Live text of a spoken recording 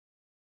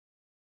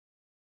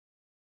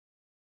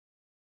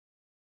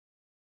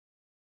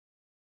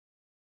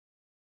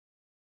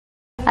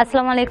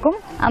আসসালামু আলাইকুম,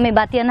 আমি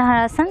বাতিয়া নাহার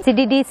আহসান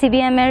সিডিডি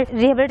সিবিএম এর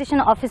রিহ্যাবিলিটেশন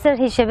অফিসার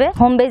হিসেবে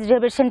হোম বেসড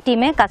রিহ্যাবিলিটেশন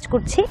টিমে কাজ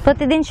করছি।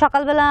 প্রতিদিন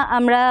সকালবেলা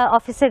আমরা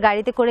অফিসের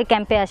গাড়িতে করে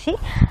ক্যাম্পে আসি।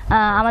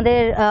 আমাদের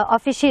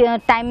অফিস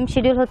টাইম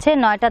শিডিউল হচ্ছে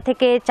 9টা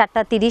থেকে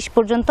 4:30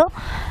 পর্যন্ত।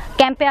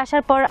 ক্যাম্পে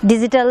আসার পর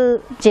ডিজিটাল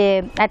যে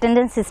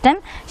অ্যাটেন্ডেন্স সিস্টেম,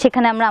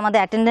 সেখানে আমরা আমাদের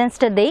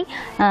অ্যাটেন্ডেন্সটা দেই।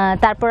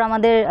 তারপর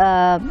আমাদের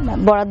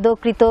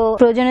বরাদ্দকৃত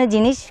প্রয়োজনীয়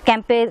জিনিস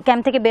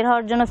ক্যাম্প থেকে বের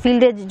হওয়ার জন্য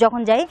ফিল্ডে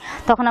যখন যাই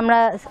তখন আমরা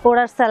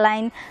oral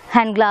saline,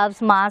 hand gloves,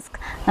 mask,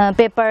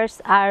 papers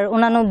আর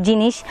অন্যান্য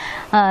জিনিস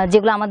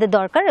যেগুলো আমাদের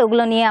দরকার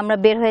ওগুলো নিয়ে আমরা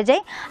বের হয়ে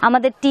যাই।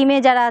 আমাদের টিমে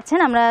যারা আছেন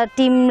আমরা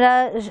টিমরা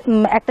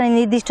একটা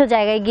নির্দিষ্ট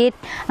জায়গায় গিয়ে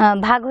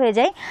ভাগ হয়ে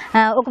যাই।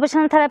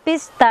 অকুপেশনাল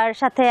থেরাপিস্ট, তার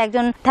সাথে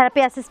একজন থেরাপি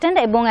অ্যাসিস্ট্যান্ট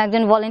এবং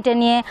একজন ভলেন্টিয়ার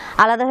নিয়ে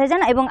আলাদা হয়ে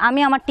যান, এবং আমি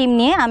আমার টিম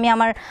নিয়ে, আমি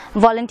আমার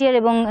ভলেন্টিয়ার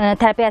এবং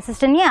থেরাপি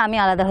অ্যাসিস্ট্যান্ট নিয়ে আমি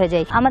আলাদা হয়ে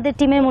যাই। আমাদের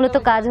টিমের মূলত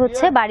কাজ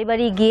হচ্ছে বাড়ি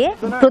বাড়ি গিয়ে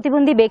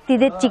প্রতিবন্ধী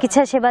ব্যক্তিদের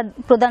চিকিৎসা সেবা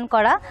প্রদান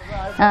করা।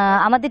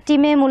 আমাদের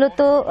টিমে মূলত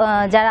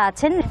যারা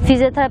আছেন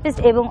ফিজিওথেরাপিস্ট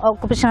এবং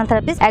অকুপেশনাল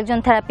থেরাপিস্ট, একজন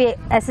থেরাপি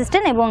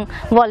অ্যাসিস্ট্যান্ট এবং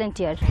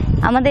ভলেন্টিয়ার।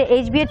 আমাদের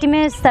এইচবিএ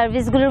টিমের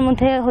সার্ভিসগুলোর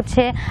মধ্যে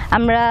হচ্ছে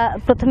আমরা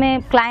প্রথমে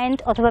ক্লায়েন্ট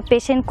অথবা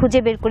পেশেন্ট খুঁজে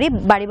বের করি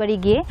বাড়ি বাড়ি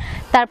গিয়ে,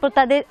 তারপর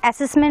তাদের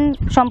অ্যাসেসমেন্ট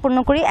সম্পন্ন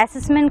করি।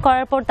 অ্যাসেসমেন্ট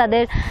করার পর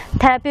তাদের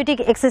থেরাপিউটিক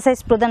এক্সারসাইজ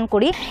প্রদান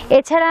করি।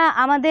 এছাড়া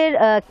আমাদের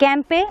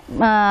ক্যাম্পে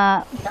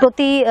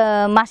প্রতি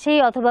মাসেই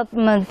অথবা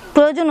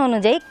প্রয়োজন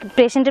অনুযায়ী,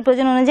 পেশেন্টের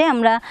প্রয়োজন অনুযায়ী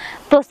আমরা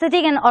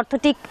প্রস্থেটিক অ্যান্ড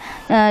অর্থোটিক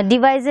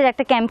ডিভাইসের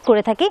একটা ক্যাম্প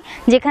করে থাকি,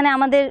 যেখানে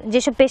আমাদের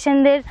যেসব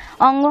পেশেন্টদের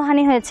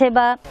অঙ্গহানি হয়েছে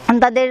বা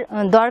তাদের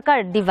দরকার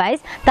ডিভাইস,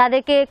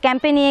 তাদেরকে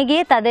ক্যাম্পে নিয়ে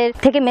গিয়ে তাদের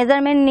থেকে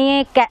মেজারমেন্ট নিয়ে,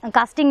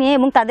 কাস্টিং নিয়ে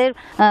এবং তাদের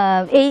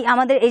এই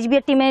আমাদের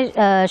এইচবিএ টিমের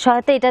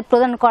সহায়তায় এটা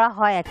প্রদান করা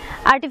হয়।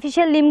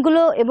 আর্টিফিশিয়াল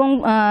লিম্বগুলো এবং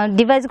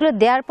ডিভাইসগুলো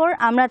দেওয়ার পর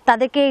আমরা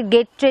তাদেরকে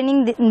গেট ট্রেনিং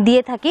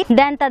দিয়ে থাকি।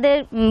 দেন তাদের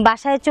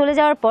বাসায় চলে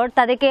যাওয়ার পর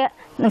তাদেরকে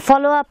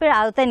ফলো আপের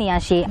আওতায় নিয়ে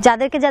আসি।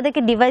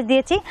 যাদেরকে ডিভাইস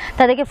দিয়েছি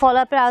তাদেরকে ফলো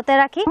আপের আওতায়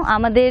রাখি।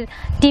 আমাদের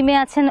টিমে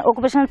আছেন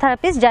অকুপেশনাল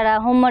থেরাপিস্ট যারা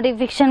হোম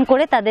মডিফিকেশন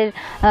করে তাদের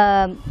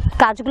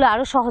কাজগুলো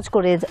আরও সহজ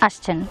করে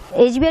আসছেন।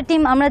 এইচবিআর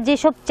টিম আমরা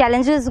যেসব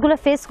চ্যালেঞ্জেসগুলো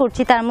ফেস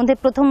করছি তার মধ্যে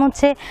প্রথম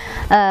হচ্ছে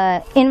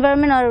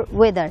এনভায়রনমেন্ট আর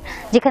ওয়েদার,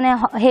 যেখানে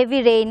হেভি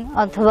রেইন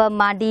অথবা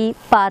মাডি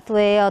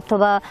পাথওয়ে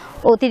অথবা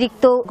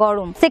অতিরিক্ত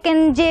গরম।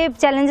 সেকেন্ড যে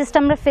চ্যালেঞ্জেসটা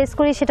আমরা ফেস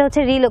করি সেটা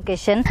হচ্ছে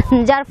রিলোকেশন,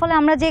 যার ফলে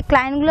আমরা যে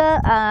ক্লায়েন্টগুলো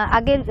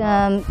আগে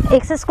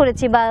এক্সেস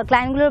করেছি বা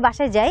ক্লায়েন্টগুলোর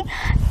বাসায় যাই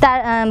তার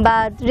বা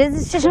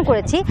রেজিস্ট্রেশন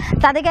করেছি,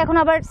 তাদেরকে এখন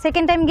আবার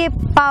সেকেন্ড টাইম গিয়ে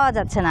পাওয়া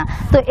যাচ্ছে না।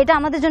 তো এটা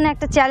আমাদের জন্য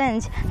একটা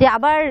চ্যালেঞ্জ যে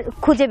আবার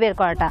খুঁজে বের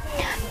করাটা।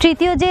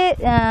 তৃতীয় যে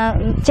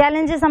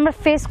চ্যালেঞ্জেস আমরা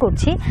ফেস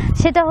করছি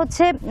সেটা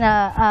হচ্ছে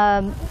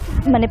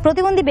মানে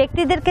প্রতিবন্ধী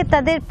ব্যক্তিদেরকে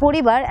তাদের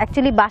পরিবার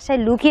অ্যাকচুয়ালি বাসায়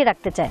লুকিয়ে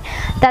রাখতে চায়।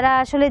 তারা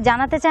আসলে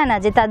জানাতে চায় না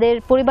যে তাদের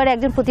পরিবারে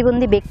একজন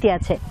প্রতিবন্ধী ব্যক্তি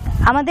আছে।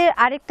 আমাদের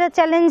আরেকটা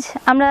চ্যালেঞ্জ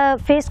আমরা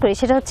ফেস করি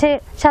সেটা হচ্ছে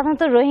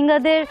সাধারণত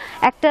রোহিঙ্গাদের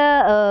একটা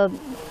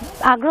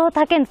আগ্রহ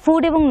থাকেন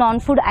ফুড এবং নন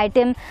ফুড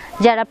আইটেম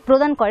যারা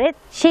প্রদান করে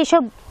সেই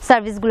সব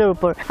সার্ভিসগুলোর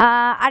উপর।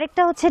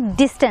 আরেকটা হচ্ছে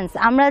ডিস্টেন্স।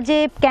 আমরা যে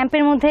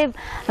ক্যাম্পের মধ্যে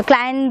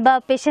ক্লায়েন্ট বা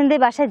পেশেন্টদের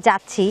বাসায়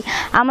যাচ্ছি,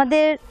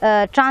 আমাদের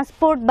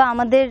ট্রান্সপোর্ট বা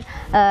আমাদের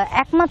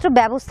একমাত্র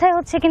ব্যবস্থাই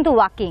হচ্ছে কিন্তু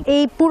ওয়াকিং।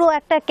 এই পুরো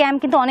একটা ক্যাম্প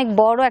কিন্তু অনেক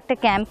বড় একটা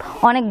ক্যাম্প,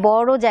 অনেক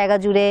বড় জায়গা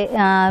জুড়ে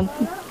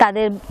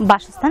তাদের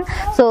বাসস্থান।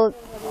 সো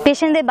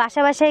পেশেন্টদের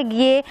বাসায়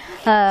গিয়ে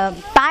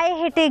পায়ে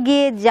হেঁটে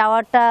গিয়ে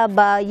যাওয়াটা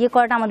বা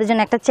করাটা আমাদের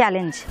জন্য একটা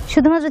চ্যালেঞ্জ।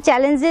 শুধুমাত্র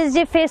চ্যালেঞ্জেস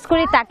যে ফেস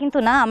করি তা কিন্তু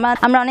না,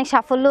 আমরা অনেক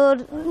সাফল্যর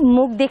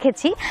মুখ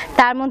দেখেছি।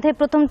 তার মধ্যে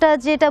প্রথমটা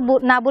যেটা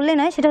না বললেই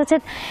নয় সেটা হচ্ছে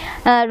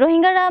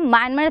রোহিঙ্গারা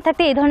মায়ানমারে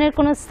থাকতে এই ধরনের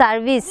কোনো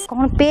সার্ভিস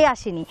কখনো পেয়ে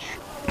আসেনি।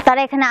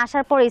 তারা এখানে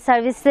আসার পর এই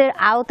সার্ভিসের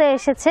আওতায়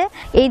এসেছে।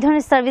 এই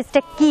ধরনের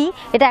সার্ভিসটা কি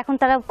এটা এখন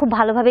তারা খুব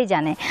ভালোভাবেই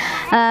জানে।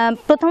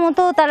 প্রথমত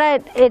তারা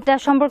এটা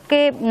সম্পর্কে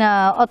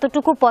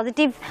অতটুকু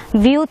পজিটিভ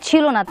ভিউ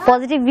ছিল না।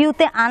 পজিটিভ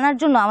ভিউতে আনার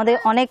জন্য আমাদের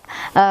অনেক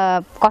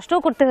কষ্টও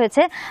করতে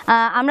হয়েছে।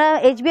 আমরা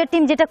এইচবিআর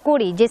টিম যেটা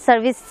করি, যে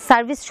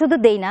সার্ভিস শুধু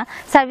দেই না,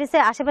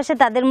 সার্ভিসের আশেপাশে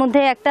তাদের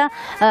মধ্যে একটা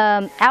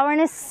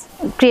অ্যাওয়ারনেস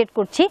ক্রিয়েট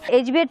করছি।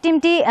 এইচবিআর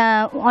টিমটি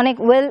অনেক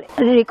ওয়েল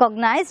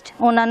রিকগনাইজড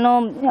অন্যান্য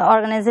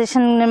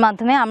অর্গানাইজেশনের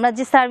মাধ্যমে। আমরা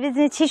যে সার্ভিস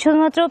দিচ্ছি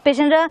শুধুমাত্র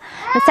পেশেন্টরা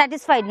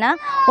স্যাটিসফাইড না,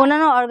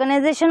 অন্যান্য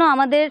অর্গানাইজেশনও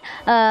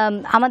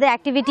আমাদের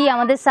অ্যাক্টিভিটি,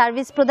 আমাদের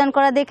সার্ভিস প্রদান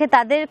করা দেখে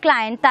তাদের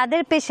ক্লায়েন্ট,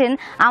 তাদের পেশেন্ট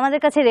আমাদের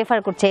কাছে রেফার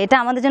করছে। এটা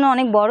আমাদের জন্য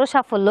অনেক বড়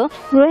সাফল্য।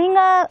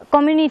 রোহিঙ্গা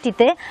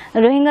কমিউনিটিতে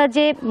রোহিঙ্গা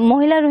যে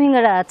মহিলা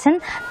রোহিঙ্গারা আছেন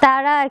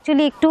তারা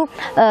অ্যাকচুয়ালি একটু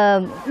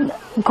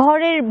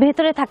ঘরের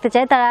ভেতরে থাকতে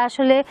চায়। তারা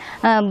আসলে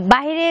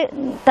বাইরে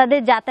তাদের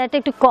যাতায়াতটা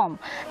একটু কম,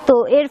 তো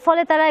এর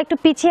ফলে তারা একটু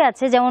পিছিয়ে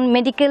আছে। যেমন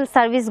মেডিকেল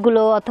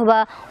সার্ভিসগুলো অথবা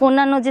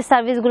অন্যান্য যে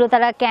সার্ভিসগুলো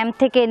তারা ক্যাম্প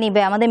থেকে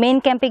নিবে, আমাদের মেইন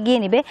ক্যাম্পে গিয়ে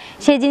নিবে,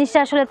 সেই জিনিসটা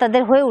আসলে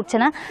তাদের হয়ে উঠছে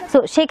না। তো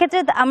সেই ক্ষেত্রে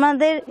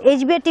আমাদের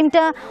এইচবিআর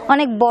টিমটা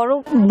অনেক বড়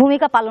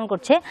ভূমিকা পালন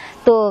করছে।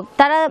 তো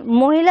তারা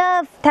মহিলা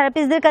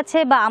থেরাপিস্টদের কাছে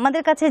বা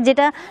আমাদের কাছে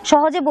যেটা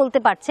সহজে বলতে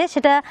পারছে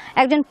সেটা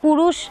একজন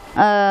পুরুষ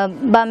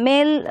বা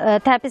মেল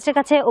থেরাপিস্টের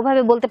কাছে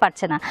ওভাবে বলতে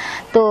পারছে না।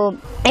 তো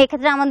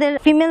এক্ষেত্রে আমাদের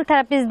ফিমেল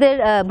থেরাপিস্টদের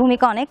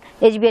ভূমিকা অনেক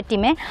এইচবিআর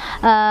টিমে।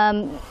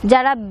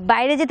 যারা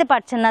বাইরে যেতে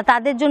পারছেন না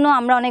তাদের জন্য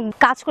আমরা অনেক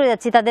কাজ করে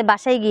যাচ্ছি তাদের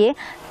বাসায় গিয়ে।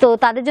 তো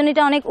তাদের জন্য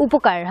এটা অনেক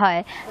উপকার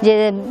হয় যে যে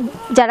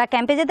যারা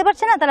ক্যাম্পে যেতে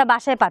পারছে না তারা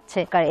বাসায় পাচ্ছে।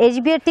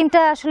 এইচবিএর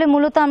টিমটা আসলে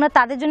মূলত আমরা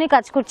তাদের জন্যই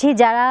কাজ করছি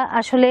যারা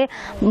আসলে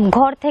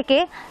ঘর থেকে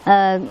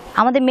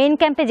আমাদের মেইন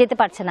ক্যাম্পে যেতে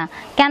পারছে না।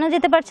 কেন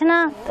যেতে পারছে না?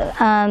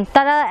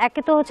 তারা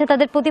একে তো হচ্ছে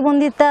তাদের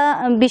প্রতিবন্ধিতা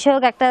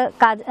বিষয়ক একটা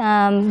কাজ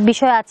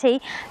বিষয় আছেই,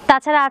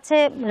 তাছাড়া আছে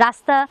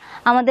রাস্তা,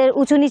 আমাদের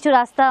উঁচু নিচু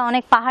রাস্তা,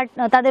 অনেক পাহাড়,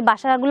 তাদের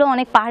বাসাগুলো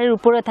অনেক পাহাড়ের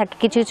উপরে থাকে,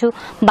 কিছু কিছু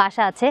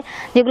বাসা আছে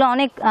যেগুলো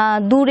অনেক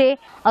দূরে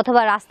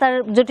অথবা রাস্তার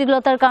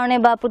জটিলতার কারণে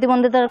বা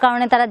প্রতিবন্ধিতার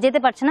কারণে তারা যেতে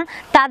পারছে না।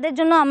 তাদের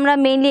জন্য আমরা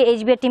মেইনলি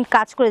এইচবিআর টিম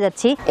কাজ করে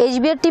যাচ্ছি।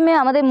 এইচবিআর টিমে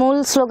আমাদের মূল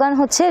স্লোগান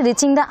হচ্ছে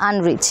রিচিং দ্য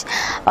আনরিচ,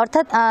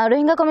 অর্থাৎ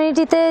রোহিঙ্গা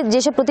কমিউনিটিতে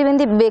যেসব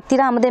প্রতিবন্ধী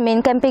ব্যক্তিরা আমাদের মেইন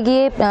ক্যাম্পে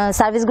গিয়ে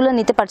সার্ভিসগুলো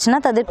নিতে পারছে না,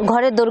 তাদের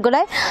ঘরের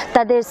দোরগোড়ায়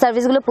তাদের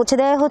সার্ভিসগুলো পৌঁছে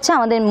দেওয়া হচ্ছে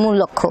আমাদের মূল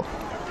লক্ষ্য।